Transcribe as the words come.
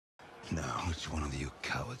Now, which one of you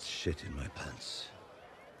cowards shit in my pants?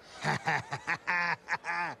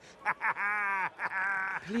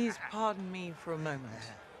 Please pardon me for a moment.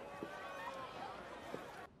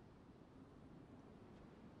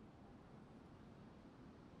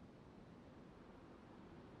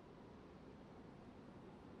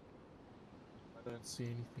 I don't see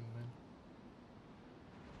anything, man.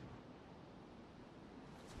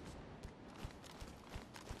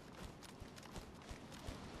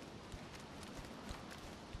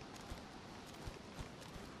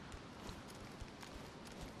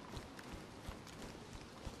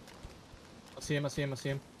 I see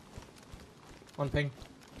him. On ping.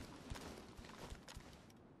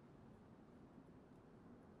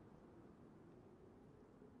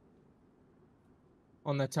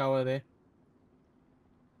 On that tower there.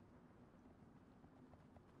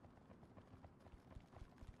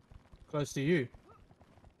 Close to you.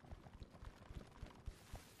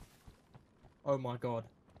 Oh my god.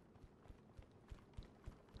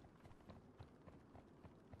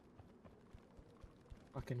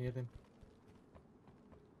 I can hear them.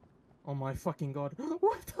 Oh my fucking god.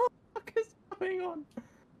 What the fuck is going on?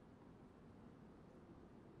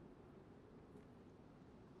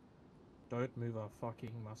 Don't move a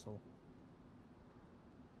fucking muscle.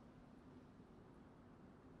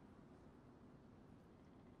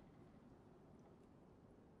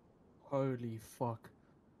 Holy fuck.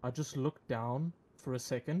 I just looked down for a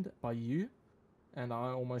second by you and I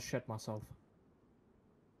almost shit myself.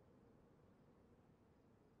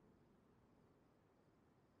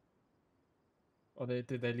 Oh, did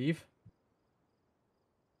they leave?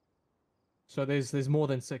 So there's more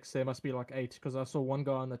than 6. There must be like 8 because I saw one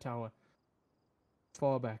guy on the tower.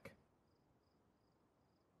 Far back.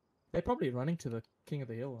 They're probably running to the King of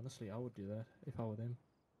the Hill, honestly. I would do that if I were them.